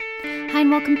Hi, and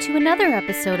welcome to another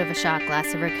episode of A Shot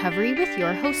Glass of Recovery with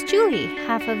your host, Julie,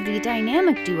 half of the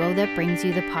dynamic duo that brings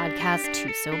you the podcast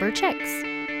Two Sober Chicks.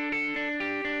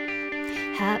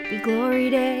 Happy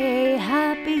Glory Day,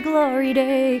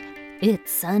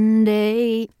 it's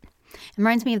Sunday. It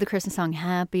reminds me of the Christmas song,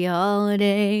 Happy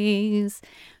Holidays.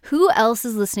 Who else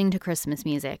is listening to Christmas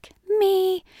music?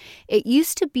 Me. It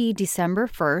used to be December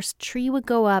 1st, tree would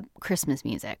go up, Christmas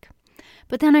music.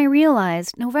 But then I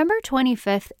realized November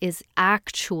 25th is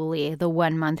actually the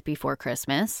 1 month before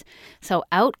Christmas. So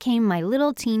out came my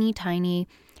little teeny tiny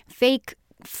fake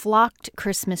flocked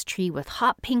Christmas tree with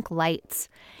hot pink lights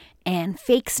and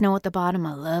fake snow at the bottom.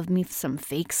 I love me some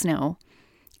fake snow.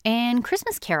 And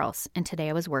Christmas carols. And today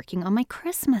I was working on my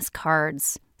Christmas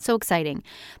cards. So exciting.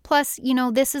 Plus,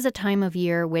 this is a time of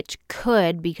year which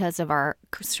could, because of our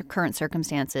current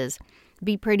circumstances,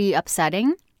 be pretty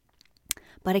upsetting.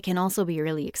 But it can also be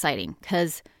really exciting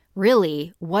because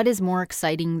really, what is more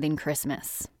exciting than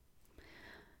Christmas?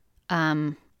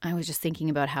 I was just thinking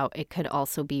about how it could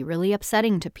also be really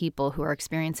upsetting to people who are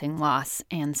experiencing loss.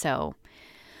 And so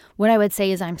what I would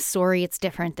say is I'm sorry it's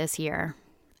different this year.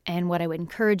 And what I would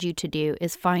encourage you to do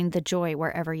is find the joy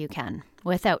wherever you can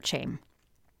without shame.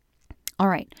 All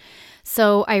right.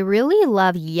 So I really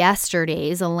love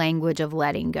yesterday's A Language of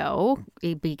Letting Go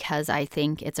because I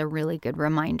think it's a really good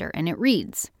reminder. And it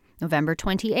reads, November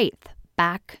 28th,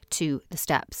 back to the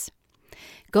steps.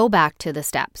 Go back to the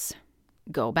steps.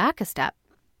 Go back a step.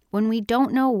 When we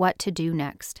don't know what to do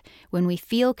next, when we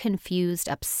feel confused,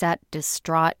 upset,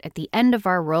 distraught, at the end of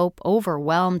our rope,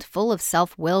 overwhelmed, full of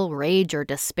self-will, rage, or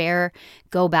despair,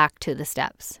 go back to the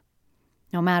steps.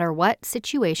 No matter what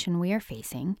situation we are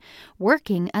facing,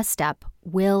 working a step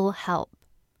will help.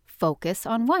 Focus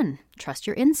on one. Trust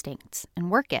your instincts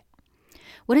and work it.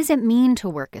 What does it mean to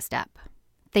work a step?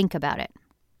 Think about it.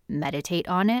 Meditate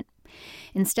on it.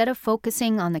 Instead of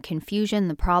focusing on the confusion,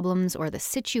 the problems, or the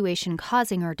situation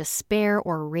causing our despair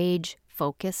or rage,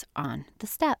 focus on the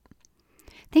step.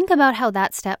 Think about how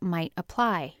that step might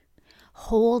apply.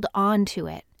 Hold on to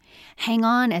it. Hang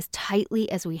on as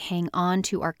tightly as we hang on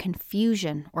to our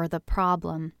confusion or the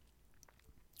problem.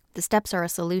 The steps are a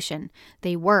solution.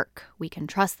 They work. We can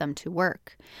trust them to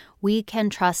work. We can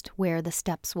trust where the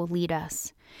steps will lead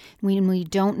us. When we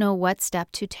don't know what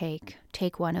step to take,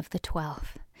 take one of the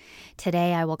 12.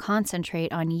 Today, I will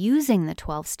concentrate on using the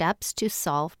 12 steps to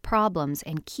solve problems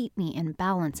and keep me in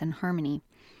balance and harmony.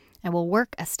 I will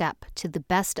work a step to the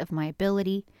best of my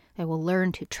ability. I will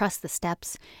learn to trust the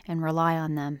steps and rely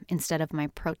on them instead of my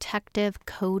protective,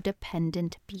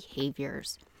 codependent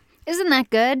behaviors. Isn't that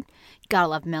good? You gotta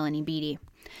love Melanie Beattie.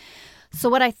 So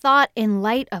what I thought in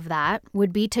light of that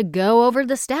would be to go over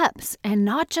the steps, and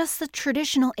not just the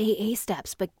traditional AA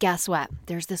steps, but guess what?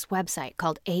 There's this website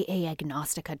called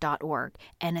aaagnostica.org,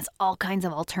 and it's all kinds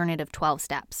of alternative 12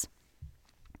 steps.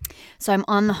 So I'm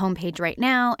on the homepage right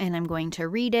now, and I'm going to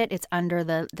read it. It's under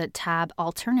the tab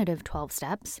Alternative 12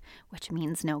 Steps, which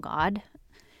means no God.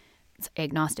 It's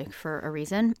agnostic for a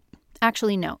reason.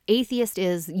 Actually, no. Atheist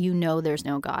is there's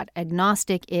no God.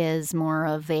 Agnostic is more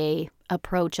of a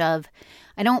approach of,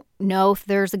 I don't know if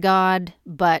there's a God,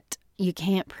 but you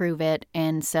can't prove it.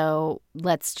 And so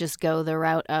let's just go the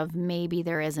route of maybe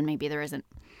there is and maybe there isn't.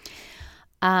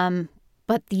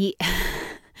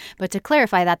 But to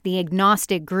clarify that, the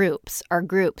agnostic groups are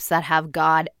groups that have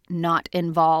God not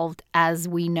involved as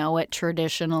we know it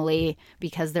traditionally,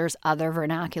 because there's other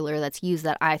vernacular that's used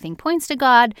that I think points to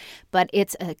God, but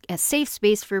it's a safe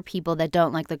space for people that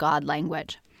don't like the God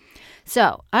language.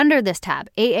 So under this tab,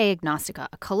 AA Agnostica,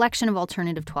 a collection of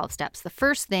alternative 12 steps, the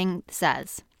first thing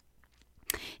says,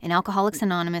 in Alcoholics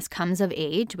Anonymous Comes of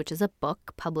Age, which is a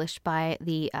book published by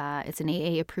it's an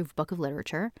AA-approved book of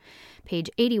literature, page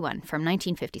 81 from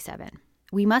 1957.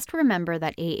 We must remember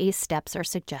that AA steps are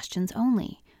suggestions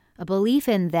only. A belief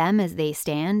in them as they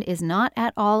stand is not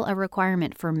at all a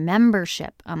requirement for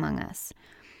membership among us.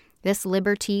 This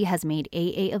liberty has made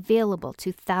AA available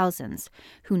to thousands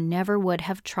who never would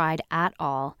have tried at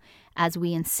all, as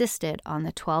we insisted on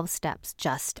the 12 steps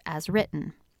just as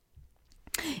written.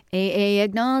 AA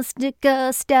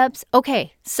Agnostica steps.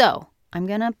 Okay, so I'm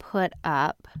going to put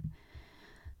up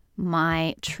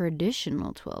my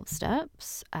traditional 12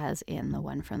 steps, as in the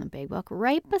one from the big book,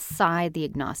 right beside the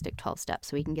agnostic 12 steps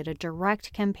so we can get a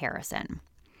direct comparison.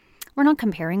 We're not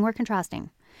comparing, we're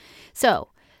contrasting. So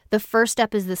the first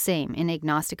step is the same in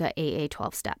Agnostica AA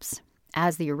 12 steps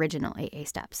as the original AA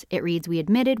steps. It reads, we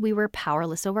admitted we were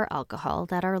powerless over alcohol,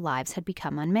 that our lives had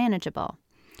become unmanageable.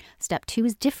 Step 2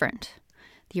 is different.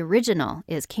 The original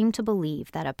is came to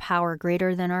believe that a power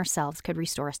greater than ourselves could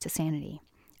restore us to sanity.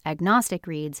 Agnostic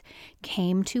reads,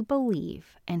 came to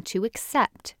believe and to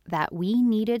accept that we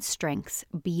needed strengths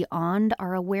beyond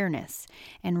our awareness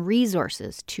and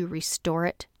resources to restore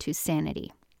us to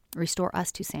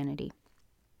sanity.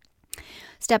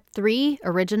 Step 3,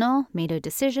 original, made a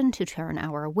decision to turn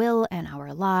our will and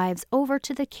our lives over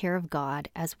to the care of God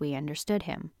as we understood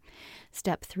him.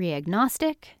 Step 3,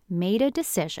 agnostic, made a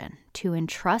decision to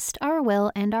entrust our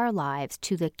will and our lives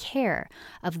to the care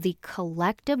of the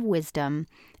collective wisdom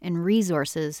and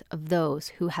resources of those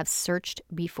who have searched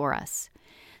before us.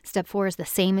 Step 4 is the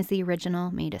same as the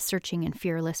original, made a searching and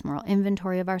fearless moral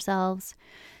inventory of ourselves.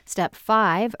 Step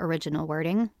 5, original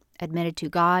wording, admitted to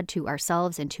God, to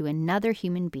ourselves, and to another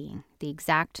human being the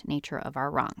exact nature of our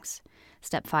wrongs.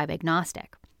 Step 5,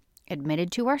 agnostic,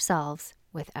 admitted to ourselves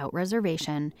without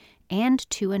reservation and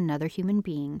to another human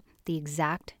being the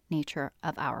exact nature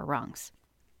of our wrongs.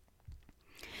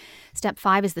 Step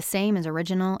 5 is the same as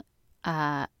original.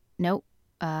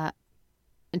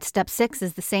 Step 6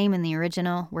 is the same in the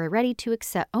original. We're ready to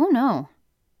accept. Oh, no,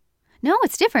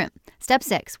 it's different. Step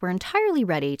 6, we're entirely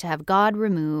ready to have God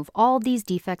remove all these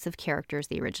defects of character as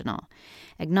the original.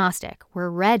 Agnostic, we're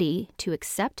ready to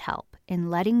accept help in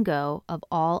letting go of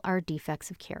all our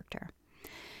defects of character.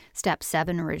 Step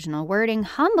 7, original wording,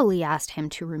 humbly asked him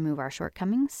to remove our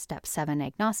shortcomings. Step 7,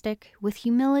 agnostic, with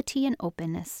humility and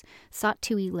openness, sought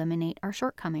to eliminate our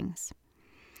shortcomings.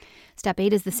 Step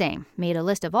 8 is the same, made a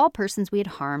list of all persons we had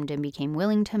harmed and became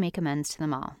willing to make amends to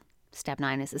them all. Step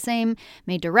 9 is the same,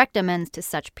 made direct amends to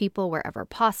such people wherever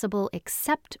possible,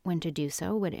 except when to do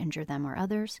so would injure them or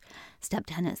others. Step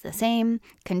 10 is the same,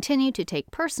 continued to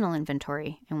take personal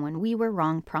inventory, and when we were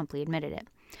wrong, promptly admitted it.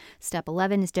 Step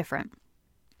 11 is different.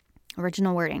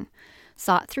 Original wording,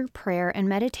 sought through prayer and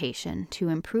meditation to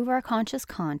improve our conscious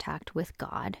contact with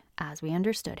God as we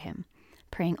understood him,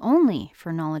 praying only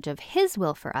for knowledge of his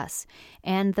will for us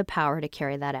and the power to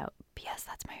carry that out. Yes,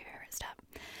 that's my favorite step.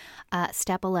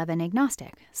 Step 11,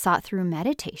 agnostic, sought through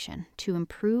meditation to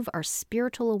improve our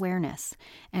spiritual awareness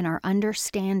and our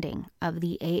understanding of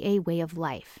the AA way of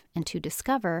life and to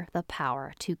discover the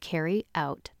power to carry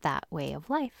out that way of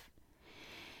life.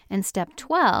 And step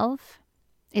 12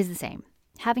 is the same.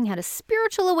 Having had a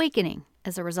spiritual awakening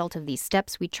as a result of these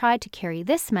steps, we tried to carry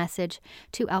this message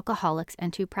to alcoholics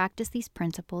and to practice these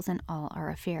principles in all our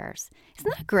affairs.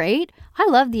 Isn't that great? I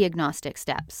love the agnostic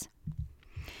steps.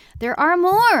 There are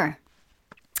more.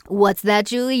 What's that,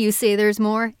 Julie? You say there's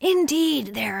more?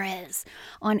 Indeed, there is.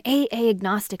 On AA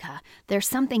Agnostica, there's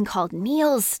something called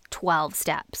Neil's 12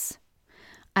 steps.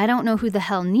 I don't know who the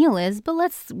hell Neil is, but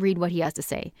let's read what he has to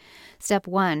say. Step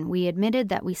 1, we admitted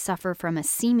that we suffer from a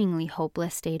seemingly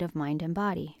hopeless state of mind and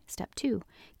body. Step 2,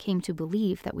 came to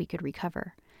believe that we could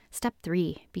recover. Step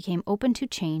 3, became open to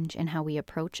change in how we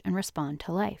approach and respond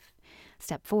to life.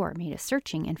 Step 4, made a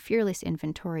searching and fearless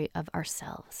inventory of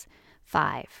ourselves.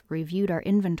 5, reviewed our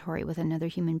inventory with another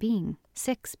human being.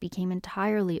 6, became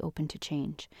entirely open to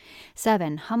change.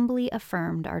 7, humbly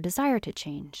affirmed our desire to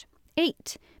change.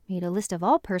 8, made a list of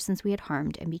all persons we had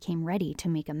harmed and became ready to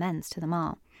make amends to them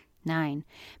all. 9,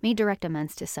 made direct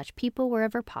amends to such people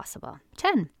wherever possible.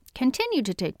 10, continued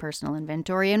to take personal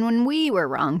inventory and when we were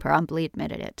wrong, promptly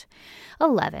admitted it.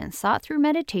 11, sought through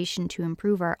meditation to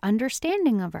improve our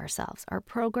understanding of ourselves, our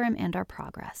program, and our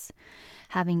progress.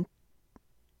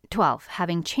 12,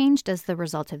 having changed as the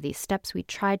result of these steps, we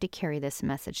tried to carry this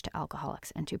message to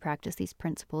alcoholics and to practice these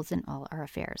principles in all our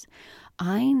affairs.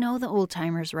 I know the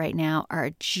old-timers right now are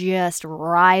just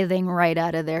writhing right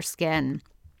out of their skin.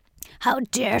 How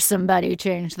dare somebody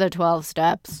change the 12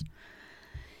 steps?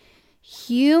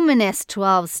 Humanist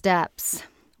 12 steps.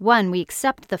 1, we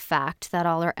accept the fact that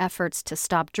all our efforts to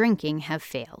stop drinking have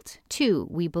failed. 2,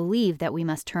 we believe that we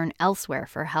must turn elsewhere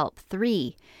for help.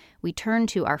 3, we turn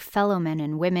to our fellow men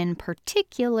and women,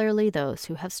 particularly those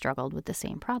who have struggled with the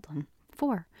same problem.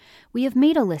 4, we have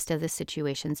made a list of the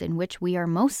situations in which we are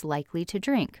most likely to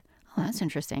drink. Oh, that's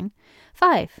interesting.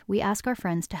 5, we ask our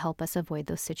friends to help us avoid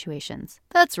those situations.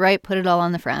 That's right, put it all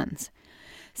on the friends.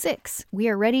 6, we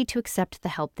are ready to accept the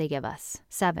help they give us.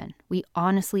 7, we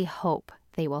honestly hope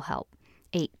they will help.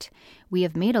 8, we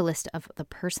have made a list of the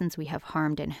persons we have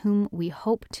harmed and whom we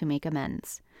hope to make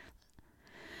amends.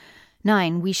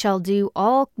 9, we shall do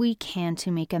all we can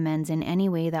to make amends in any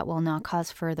way that will not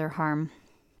cause further harm.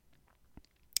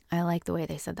 I like the way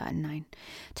they said that in 9.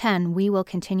 10, we will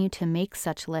continue to make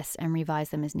such lists and revise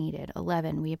them as needed.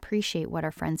 11, we appreciate what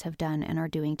our friends have done and are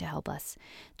doing to help us.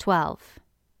 12,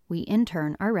 we in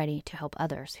turn are ready to help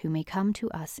others who may come to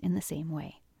us in the same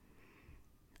way.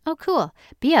 Oh, cool.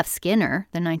 B.F. Skinner,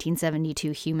 the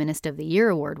 1972 Humanist of the Year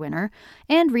Award winner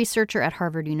and researcher at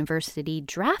Harvard University,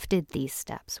 drafted these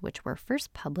steps, which were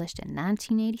first published in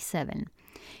 1987,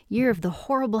 year of the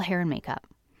horrible hair and makeup.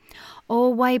 Oh,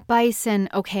 White Bison.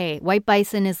 Okay, White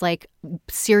Bison is like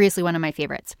seriously one of my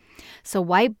favorites. So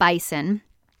White Bison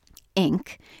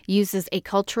Inc. uses a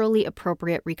culturally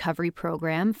appropriate recovery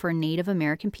program for Native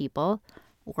American people,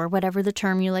 or whatever the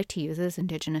term you like to use is,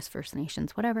 Indigenous, First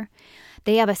Nations, whatever.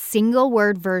 They have a single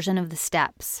word version of the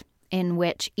steps in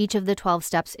which each of the 12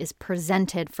 steps is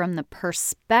presented from the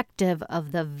perspective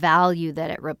of the value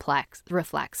that it reflects.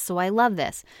 So I love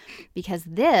this because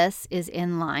this is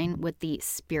in line with the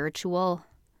spiritual,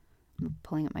 I'm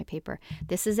pulling up my paper.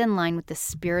 This is in line with the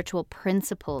spiritual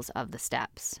principles of the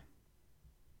steps,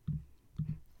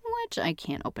 which I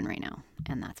can't open right now,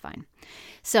 and that's fine.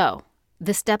 So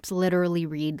the steps literally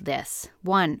read this.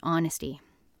 1, honesty.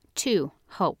 2,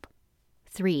 hope.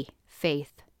 3,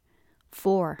 faith.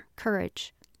 4,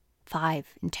 courage.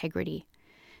 5, integrity.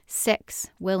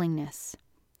 6, willingness.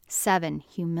 7,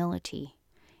 humility.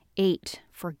 8,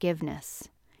 forgiveness.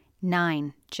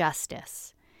 9,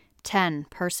 justice. 10,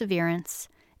 perseverance.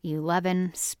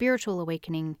 11, spiritual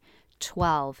awakening.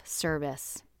 12,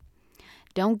 service.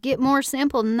 Don't get more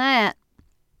simple than that.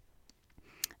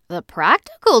 The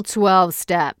practical 12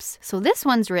 steps. So this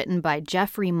one's written by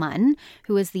Jeffrey Munn,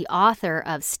 who is the author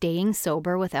of Staying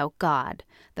Sober Without God,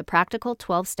 The Practical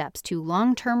 12 Steps to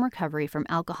Long-Term Recovery from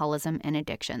Alcoholism and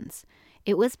Addictions.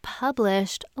 It was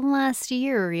published last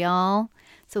year, y'all.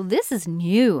 So this is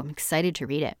new. I'm excited to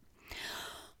read it.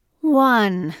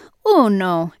 1.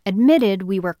 Uno. Admitted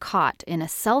we were caught in a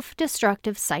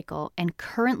self-destructive cycle and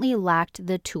currently lacked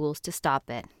the tools to stop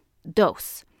it. 2.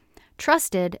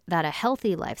 Trusted that a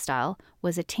healthy lifestyle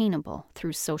was attainable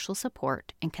through social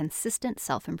support and consistent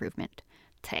self-improvement.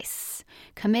 3.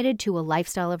 Committed to a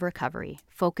lifestyle of recovery,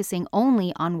 focusing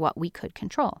only on what we could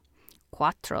control.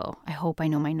 4. I hope I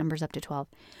know my numbers up to 12.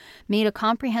 Made a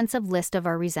comprehensive list of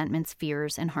our resentments,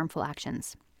 fears, and harmful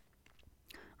actions.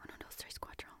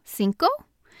 5.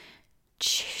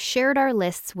 Shared our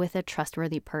lists with a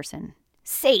trustworthy person.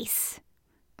 6.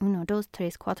 1, 2,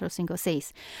 3, 4, 5,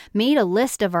 6. Made a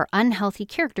list of our unhealthy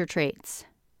character traits.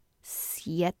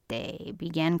 7.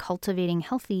 Began cultivating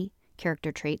healthy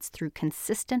character traits through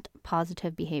consistent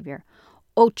positive behavior.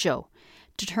 8.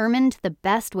 Determined the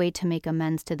best way to make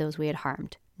amends to those we had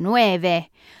harmed. 9.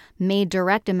 Made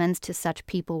direct amends to such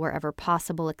people wherever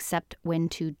possible, except when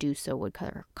to do so would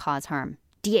cause harm.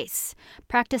 10.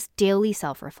 Practiced daily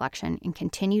self-reflection and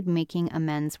continued making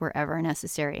amends wherever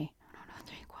necessary.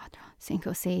 5,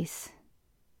 6,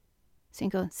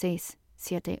 5, 6,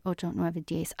 7, 8, 9,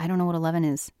 10. I don't know what 11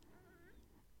 is.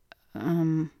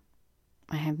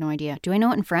 I have no idea. Do I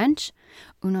know it in French?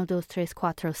 1, 2, 3,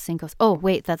 4, 5. Oh,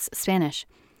 wait, that's Spanish.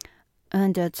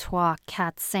 1, 2, 3, 4,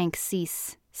 5,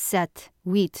 6, 7,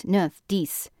 8, 9, 10.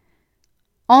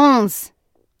 11.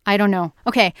 I don't know.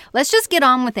 Okay, let's just get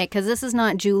on with it because this is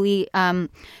not Julie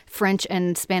French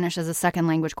and Spanish as a second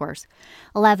language course.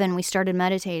 11, we started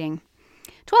meditating.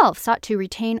 12, sought to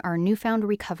retain our newfound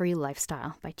recovery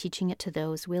lifestyle by teaching it to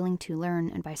those willing to learn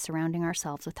and by surrounding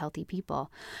ourselves with healthy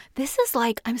people. This is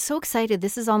like, I'm so excited.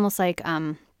 This is almost like,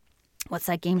 what's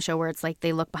that game show where it's like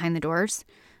they look behind the doors?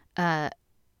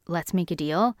 Let's Make a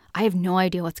Deal. I have no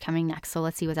idea what's coming next, so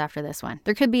let's see what's after this one.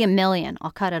 There could be a million. I'll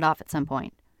cut it off at some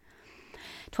point.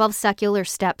 12 secular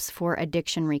steps for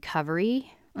addiction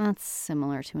recovery. That's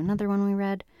similar to another one we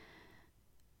read.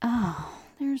 Oh,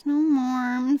 there's no more.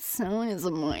 I'm so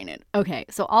disappointed. Okay,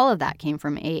 so all of that came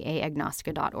from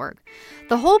AAagnostica.org.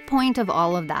 The whole point of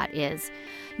all of that is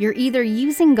you're either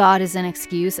using God as an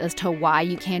excuse as to why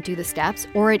you can't do the steps,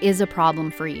 or it is a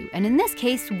problem for you. And in this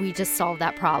case, we just solved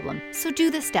that problem. So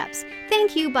do the steps.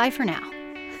 Thank you. Bye for now.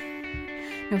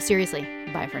 No, seriously,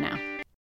 bye for now.